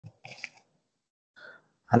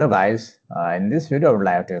Hello guys, in this video I would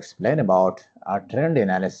like to explain about trend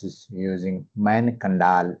analysis using Mann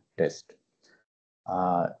Kendall test.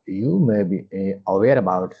 You may be aware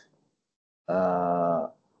about uh,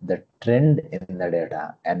 the trend in the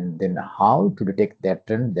data and then how to detect that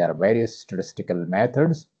trend. There are various statistical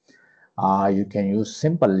methods. You can use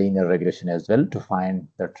simple linear regression as well to find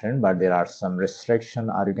the trend, but there are some restriction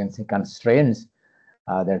or you can say constraints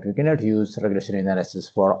that we cannot use regression analysis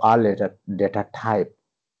for all data type.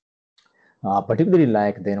 Particularly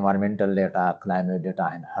like the environmental data, climate data,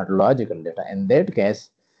 and hydrological data. In that case,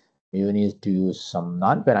 you need to use some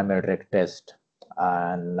non-parametric test,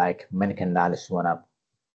 like Mann Kendall is one of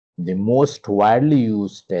the most widely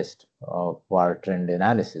used test for trend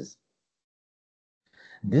analysis.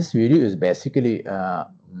 This video is basically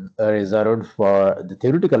reserved for the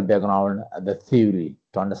theoretical background, the theory,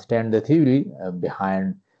 to understand the theory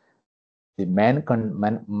behind the Mann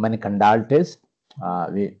Kendall test.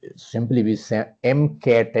 We say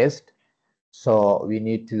MK test. So we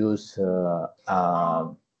need to use to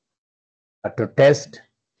test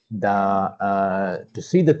to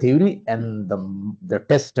see the theory and the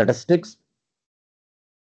test statistics.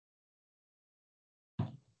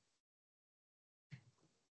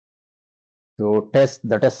 To test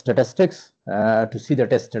the test statistics, to see the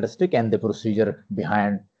test statistic and the procedure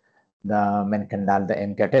behind the Mann Kendall, the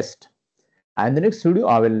MK test. And the next video,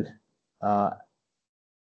 I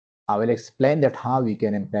will explain that how we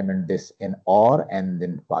can implement this in R and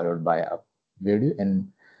then followed by a video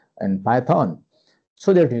in Python,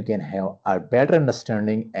 so that you can have a better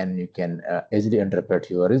understanding and you can easily interpret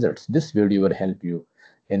your results. This video will help you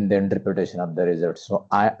in the interpretation of the results. So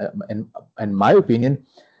in my opinion,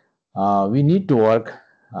 we need to work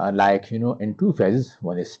in two phases.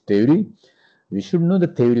 One is theory. We should know the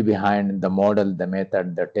theory behind the model, the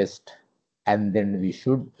method, the test, and then we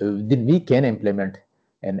can implement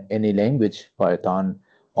in any language, Python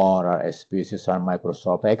or SPSS or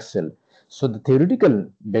Microsoft Excel. So the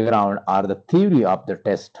theoretical background or the theory of the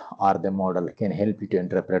test or the model can help you to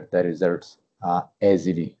interpret the results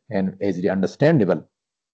easily and easily understandable.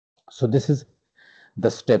 So this is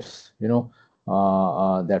the steps,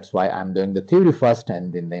 that's why I'm doing the theory first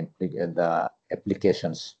and then the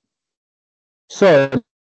applications. So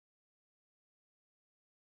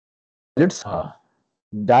let's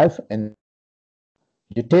dive in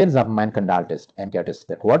details of Mann Kendall test, MK test.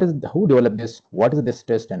 That who developed this, what is this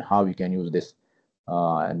test, and how we can use this,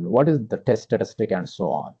 and what is the test statistic, and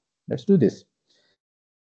so on. Let's do this.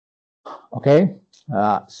 Okay.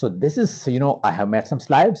 So this is, I have made some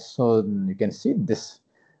slides, so you can see this.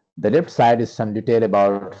 The left side is some detail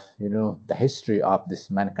about, the history of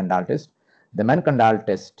this Mann Kendall test. The Mann Kendall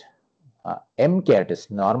test, MK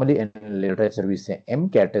test. Normally in literature we say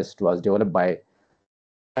MK test was developed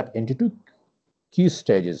into two key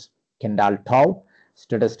stages. Kendall tau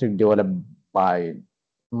statistic developed by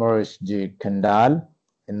Maurice G. Kendall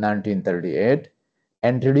in 1938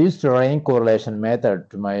 introduced a rank correlation method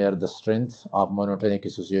to measure the strength of monotonic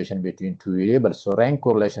association between two variables. So rank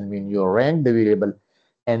correlation means you rank the variable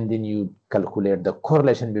and then you calculate the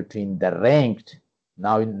correlation between the ranked.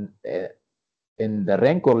 Now in the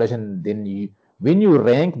rank correlation, then when you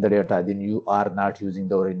rank the data, then you are not using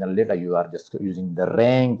the original data, you are just using the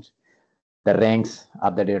ranks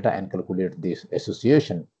of the data and calculate this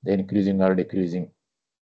association, the increasing or decreasing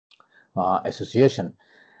association.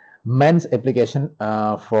 Mann's application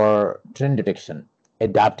for trend detection,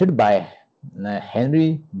 adapted by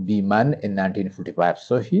Henry B. Mann in 1945.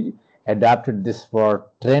 So he adapted this for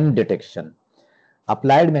trend detection.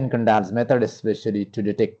 Applied Mann Kendall's method especially to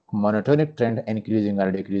detect monotonic trend, increasing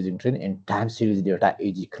or decreasing trend in time series data,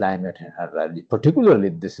 e.g. climate and hydrology. Particularly,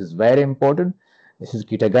 this is very important. This is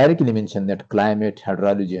categorically mentioned that climate,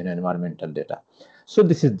 hydrology, and environmental data. So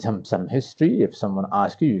this is some history. If someone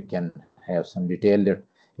asks you, you can have some detail that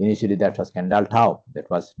initially that was Kendall tau that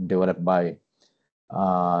was developed by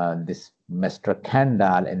this Mr.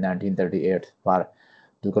 Kendall in 1938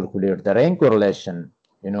 to calculate the rank correlation,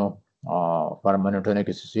 for monotonic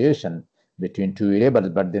association between two variables.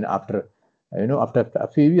 But then after a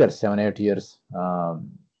few years, 7-8 years,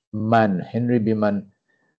 Henry B. Mann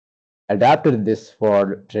adapted this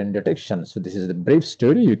for trend detection. So this is the brief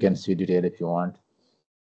story. You can see detail if you want.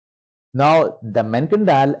 Now, the Mann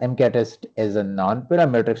Kendall MK test is a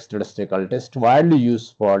non-parametric statistical test widely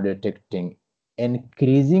used for detecting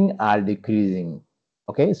increasing or decreasing.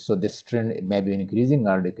 Okay, so this trend may be increasing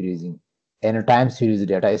or decreasing in a time series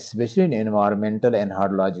data, especially in environmental and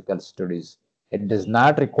hydrological studies. It does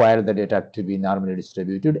not require the data to be normally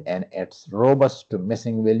distributed, and it's robust to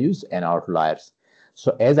missing values and outliers.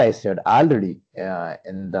 So as I said already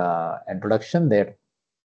in the introduction, that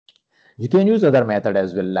You can use other method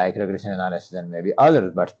as well, like regression analysis and maybe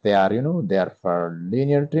others, but they are, they are for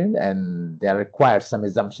linear trend and they require some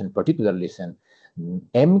assumption, particularly since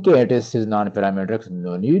MK test is non-parametric,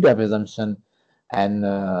 no need of assumption, and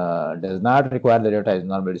does not require the data is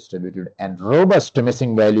normally distributed, and robust to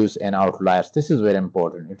missing values and outliers. This is very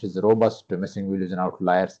important. It is robust to missing values and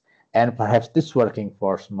outliers, and perhaps this working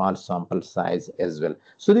for small sample size as well.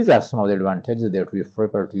 So these are some of the advantages that we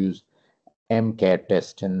prefer to use MCAT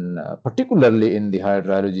test, in, particularly in the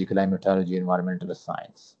hydrology, climatology, environmental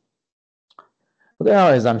science. Okay, now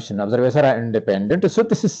assumption, observations are independent. So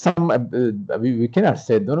this is some, we cannot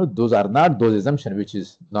say, no, those are not those assumptions, which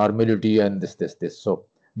is normality and this. So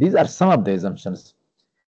these are some of the assumptions.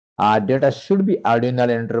 Data should be ordinal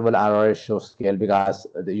interval or ratio scale, because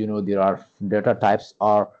there are data types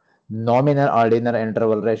are nominal, ordinal,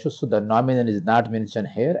 interval, ratio. So the nominal is not mentioned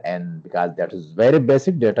here, and because that is very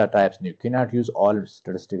basic data types, you cannot use all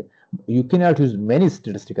statistical, you cannot use many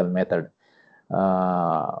statistical method to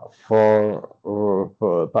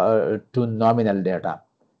nominal data.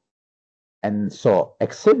 And so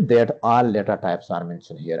except that, all data types are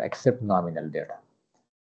mentioned here except nominal data.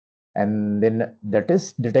 And then the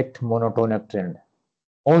test detect monotonic trend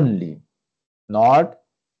only, not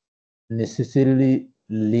necessarily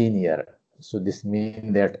linear. So this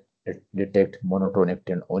means that it detect monotonic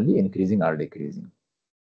trend only, increasing or decreasing.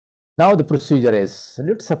 Now the procedure is,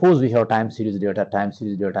 let's suppose we have time series data. Time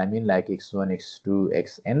series data, I mean like x1, x2,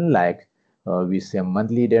 xn, like we say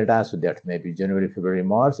monthly data, so that may be January, February,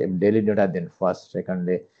 March. If daily data, then first, second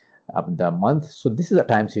day of the month. So this is a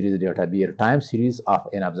time series data, be a time series of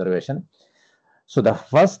an observation. So the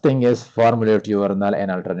first thing is formulate your null and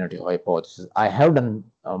alternative hypothesis. I have done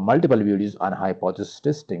multiple videos on hypothesis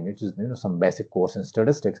testing, which is some basic course in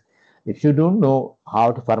statistics. If you don't know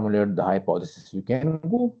how to formulate the hypothesis, you can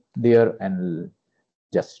go there and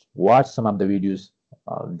just watch some of the videos.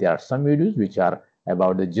 There are some videos which are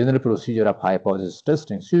about the general procedure of hypothesis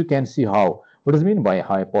testing, so you can see what does mean by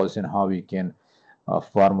hypothesis and how we can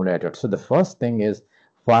formulate it. So the first thing is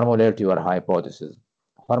formulate your hypothesis.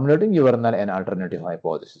 Formulating your null and alternative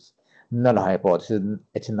hypothesis. Null hypothesis,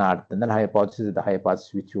 it's not the null hypothesis, is the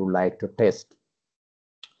hypothesis which you like to test.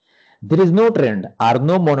 There is no trend or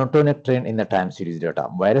no monotonic trend in the time series data.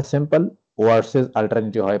 Very simple. Versus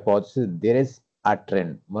alternative hypothesis, there is a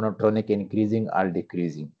trend, monotonic, increasing or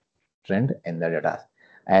decreasing trend in the data.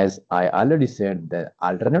 As I already said, the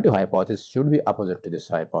alternative hypothesis should be opposite to this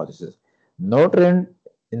hypothesis. No trend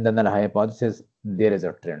in the null hypothesis, there is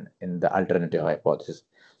a trend in the alternative hypothesis.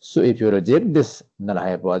 So if you reject this null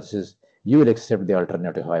hypothesis, you will accept the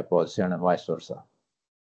alternative hypothesis and vice versa.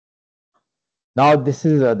 Now this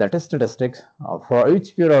is the test statistics for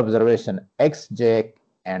each pure observation xj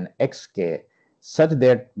and xk, such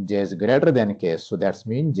that j is greater than k. So that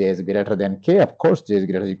means j is greater than k. Of course, j is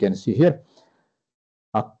greater, you can see here.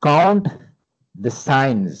 Count the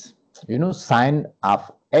signs, sign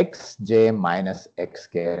of xj minus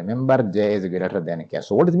xk. Remember, j is greater than k.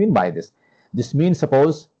 So what does it mean by this? This means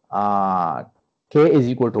suppose k is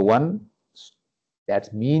equal to 1.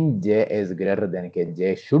 That means j is greater than k.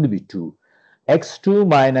 J should be 2. x2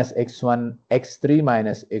 minus x1, x3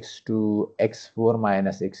 minus x2, x4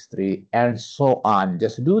 minus x3, and so on.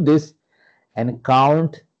 Just do this and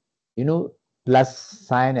count, plus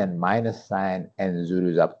sign and minus sign, and 0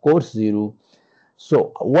 is of course 0.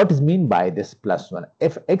 So what is mean by this plus 1?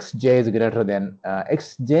 If xj is greater than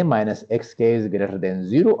xj minus xk is greater than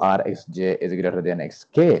 0, or xj is greater than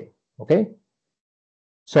xk, okay?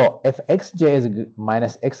 So if xj is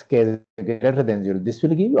minus xk is greater than 0, this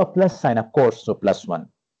will give you a plus sign, of course, so plus 1.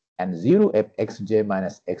 And 0 if xj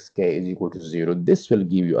minus xk is equal to 0, this will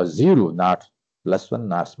give you a 0, not plus 1,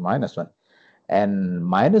 not minus 1. And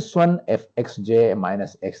minus 1 if xj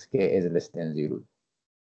minus xk is less than 0.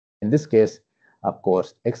 In this case, of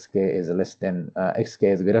course, xk is less than, xk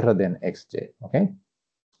is greater than xj, okay?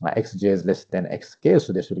 Xj is less than xk,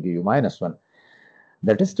 so this will give you minus 1.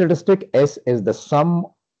 The test statistic S is the sum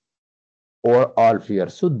or all here.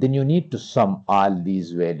 So then you need to sum all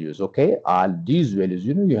these values, okay? All these values,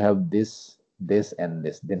 you have this, and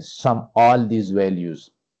this. Then sum all these values.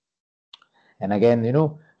 And again,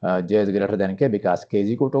 j is greater than k because k is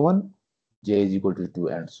equal to 1, j is equal to 2,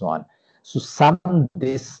 and so on. So sum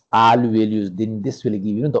this all values, then this will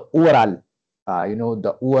give the overall,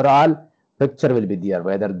 the overall picture will be there,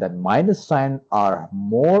 whether the minus sign are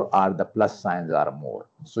more or the plus signs are more.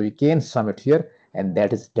 So you can sum it here, and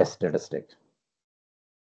that is test statistic.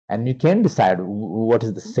 And you can decide what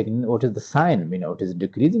is the sign, what is the sign, it is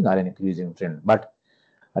decreasing or increasing trend. But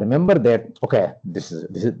remember that, okay, this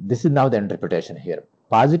is now the interpretation here.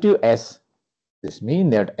 Positive S This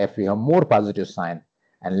means that if you have more positive sign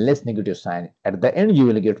and less negative sign, at the end you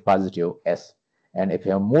will get positive S. And if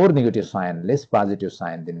you have more negative sign, less positive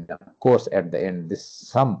sign, then of course at the end this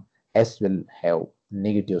sum S will have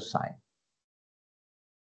negative sign.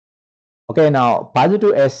 Okay, now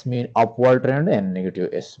positive S mean upward trend and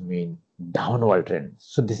negative S mean downward trend.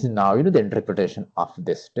 So this is now the interpretation of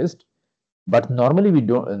this test. But normally we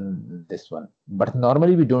don't this one. But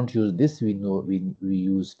normally we don't use this. We know we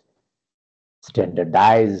use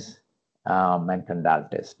standardized Mann Kendall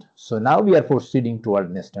test. So now we are proceeding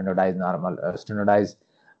toward the standardized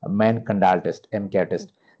Mann Kendall test, MK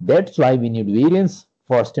test. That's why we need variance.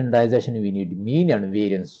 For standardization, we need mean and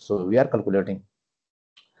variance. So we are calculating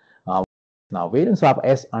now variance of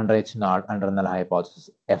S under H naught under null hypothesis.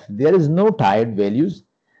 If there is no tied values,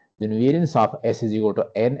 then variance of S is equal to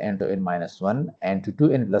n and to n minus 1 and to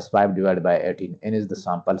 2n plus 5 divided by 18. N is the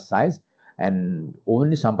sample size and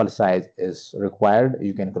only sample size is required.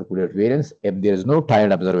 You can calculate variance if there is no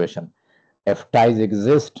tied observation. If ties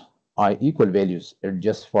exist or equal values, it's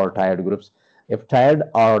just for tied groups. If tied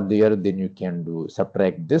are there, then you can do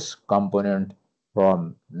subtract this component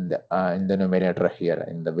from the in the numerator here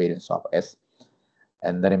in the variance of S,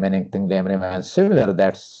 and the remaining thing remains similar.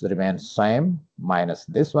 That's remains same minus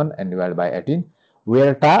this one and divided by 18,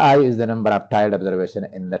 where ti is the number of tied observation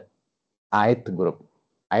in the ith group.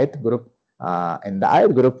 In the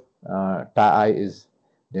ith group, ti is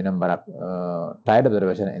the number of tied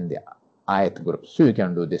observation in the ith group. So you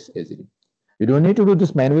can do this easily. You don't need to do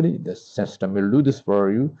this manually. The system will do this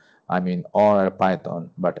for you. I mean, or Python.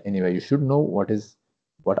 But anyway, you should know what is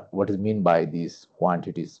mean by these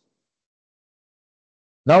quantities.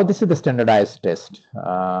 Now this is the standardized test.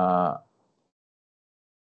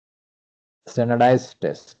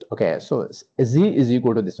 Okay, so Z is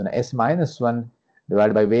equal to this one, S minus 1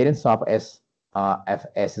 divided by variance of S if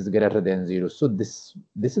S is greater than 0. So this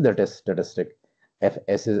is the test statistic. If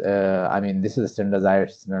S is this is a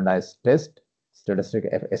standardized test statistic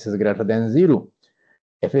if S is greater than 0.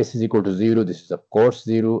 If S is equal to 0, this is of course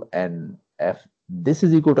 0, and if this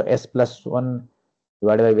is equal to S plus 1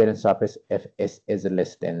 divided by variance of S if S is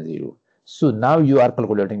less than 0. So now you are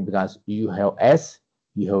calculating because you have S,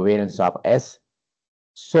 you have variance of S.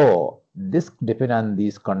 So this depends on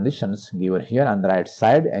these conditions given here on the right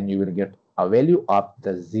side, and you will get a value of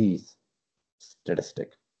the Z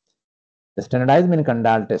statistic. The standardized Mann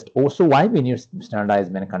Kendall test. Also, why we need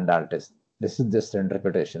standardized Mann Kendall test? This is just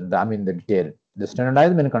interpretation. The detail. The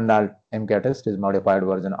standardized Mann Kendall MK test is modified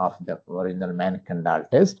version of the original Mann Kendall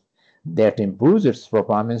test that improves its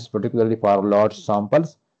performance, particularly for large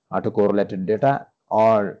samples, autocorrelated data,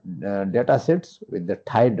 or data sets with the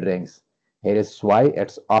tied rings. Here is why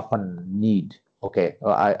it's often need. Okay,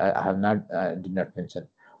 I have not did not mention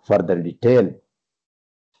further detail,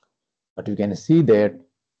 but you can see that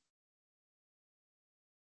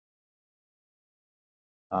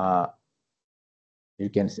you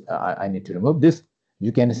can see, I need to remove this.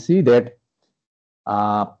 You can see that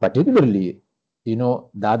particularly, the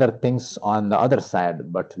other things on the other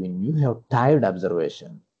side, but when you have tied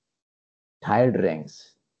observation, tied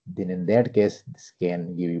rings, then in that case, this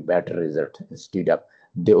can give you better result instead of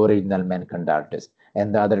the original Mann Kendall test.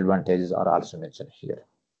 And the other advantages are also mentioned here.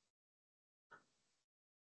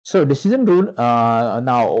 So decision rule,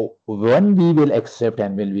 now when we will accept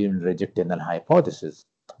and when we will reject the null hypothesis.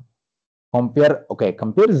 Compare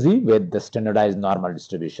Z with the standardized normal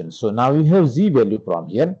distribution. So now you have Z value from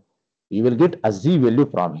here. You will get a Z value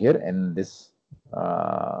from here in this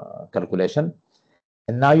calculation.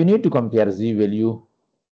 And now you need to compare Z value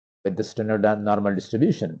with the standard normal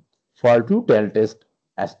distribution. For two tail test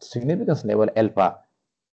at significance level alpha,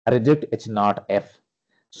 reject H naught F.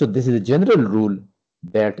 So this is a general rule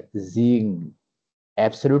that Z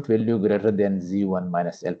absolute value greater than Z1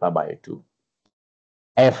 minus alpha by 2.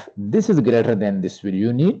 If this is greater than this value,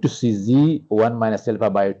 you need to see Z1 minus alpha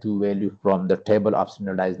by 2 value from the table of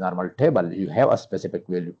standardized normal table. You have a specific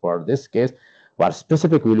value for this case. For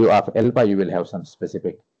specific value of alpha, you will have some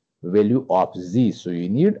specific value of Z. So you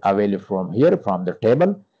need a value from here from the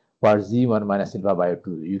table for Z1 minus alpha by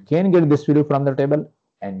 2. You can get this value from the table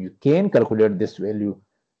and you can calculate this value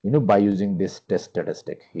by using this test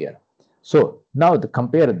statistic here. So now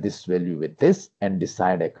compare this value with this and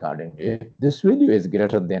decide accordingly. If this value is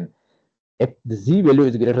greater than, if the Z value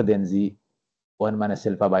is greater than Z1 minus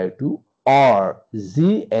alpha by 2, or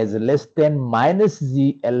Z is less than minus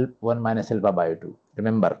ZL1 minus alpha by 2,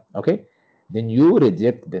 remember, okay, then you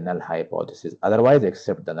reject the null hypothesis. Otherwise,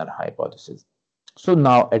 accept the null hypothesis. So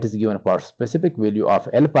now it is given for specific value of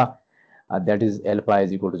alpha, that is alpha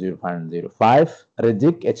is equal to 0.05,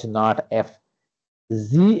 reject H naught F.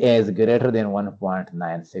 z is greater than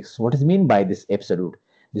 1.96. What is mean by this absolute?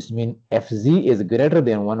 This means if z is greater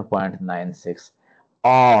than 1.96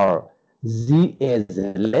 or z is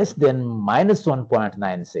less than minus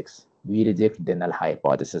 1.96, we reject the null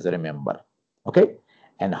hypothesis, remember. Okay,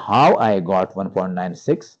 and how I got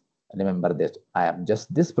 1.96? Remember this, I am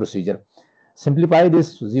just this procedure. Simplify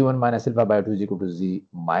this, z1 minus alpha by 2 is equal to z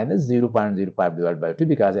minus 0.05 divided by 2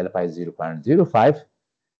 because alpha is 0.05.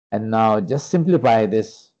 And now just simplify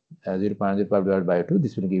this 0.05 divided by 2.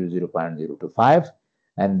 This will give you 0.025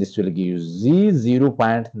 and this will give you z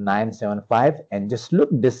 0.975. And just look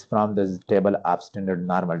this from the table of standard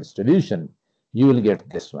normal distribution. You will get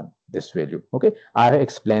this one, this value. Okay, I have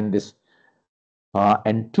explained this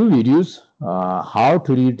and two videos how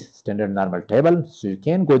to read standard normal table, so you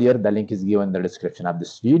can go there. The link is given in the description of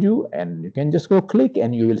this video and you can just go click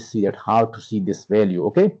and you will see that how to see this value.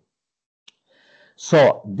 Okay,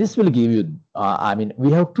 so this will give you I mean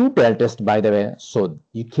we have two tail tests, by the way, so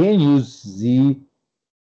you can use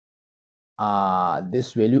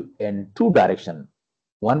this value in two direction,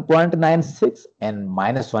 1.96 and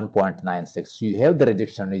minus 1.96. You have the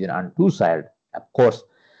rejection region on two sides, of course.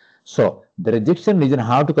 So the rejection region,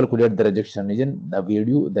 how to calculate the rejection region, the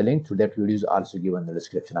video, the link to that video is also given in the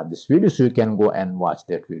description of this video, so you can go and watch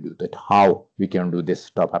that video, that how we can do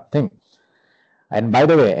this top up thing. And by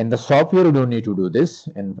the way, in the software you don't need to do this.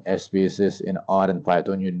 In SPSS, in R and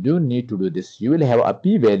Python, you do need to do this. You will have a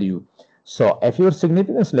p-value. So if your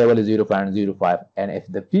significance level is 0.05 and if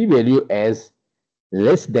the p-value is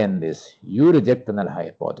less than this, you reject the null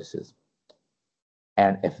hypothesis.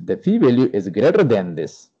 And if the p-value is greater than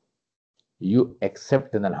this, you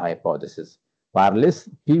accept the null hypothesis. For less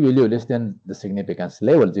p-value less than the significance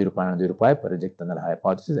level 0.05, reject the null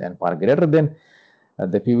hypothesis, and for greater than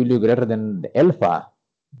the p-value greater than the alpha,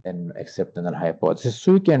 then accept the null hypothesis.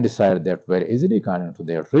 So we can decide that very easily according to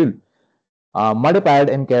their rule. Modified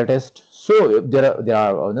MK test. So there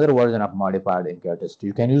are another version of modified MK test.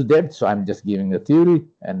 You can use that. So I'm just giving the theory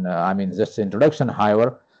and I mean just the introduction.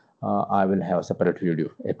 However, I will have a separate video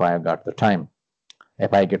if I got the time.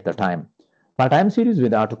 If I get the time. For time series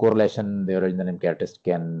with autocorrelation, the original MK test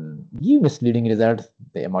can give misleading results.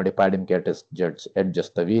 The modified MK test adjusts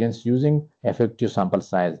the variance using effective sample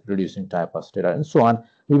size, reducing type of error, and so on.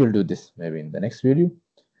 We will do this maybe in the next video.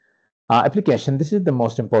 Application. This is the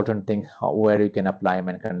most important thing where you can apply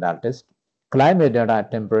Mann Kendall test. Climate data,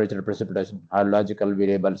 temperature, precipitation, hydrological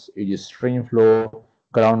variables, e.g. stream flow,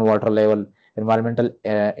 groundwater level, environmental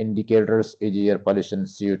indicators, e.g. air pollution,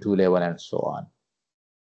 CO2 level, and so on.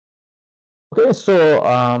 Okay, so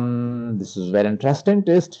this is very interesting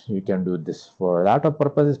test. You can do this for a lot of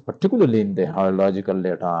purposes, particularly in the hydrological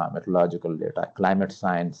data, meteorological data, climate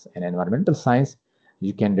science, and environmental science.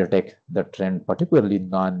 You can detect the trend, particularly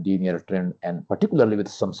non-linear trend, and particularly with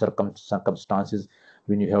some circumstances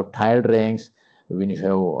when you have tide rings, when you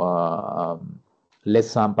have less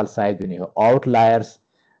sample size, when you have outliers,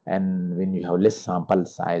 and when you have less sample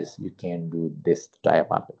size, you can do this type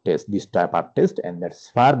of test, and that's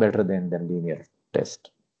far better than the linear test.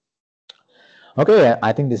 Okay,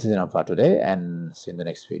 I think this is enough for today, and see you in the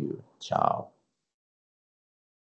next video. Ciao.